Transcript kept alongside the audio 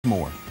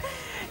More.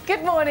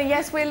 Good morning.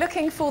 Yes, we're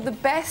looking for the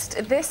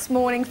best this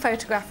morning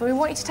photograph, and we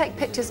want you to take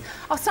pictures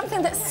of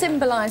something that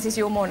symbolises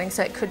your morning.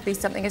 So it could be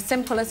something as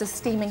simple as a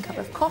steaming cup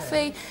of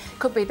coffee,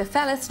 could be the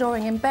fella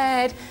snoring in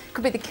bed,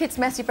 could be the kids'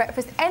 messy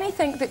breakfast,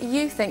 anything that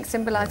you think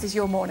symbolises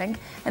your morning.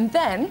 And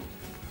then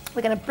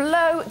we're going to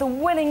blow the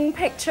winning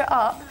picture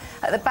up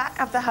at the back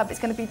of the hub. It's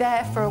going to be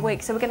there for a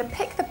week, so we're going to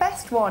pick the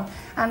best one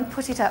and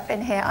put it up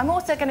in here. I'm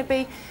also going to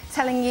be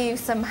telling you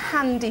some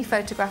handy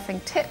photographing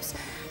tips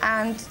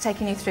and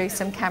taking you through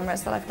some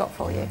cameras that I've got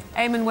for you.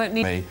 Eamon won't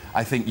need... Me,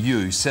 I think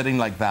you, sitting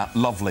like that,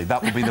 lovely.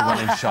 That would be the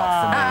winning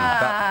shot for me.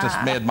 That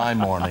just made my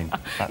morning.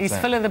 He's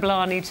full of the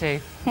blarney too.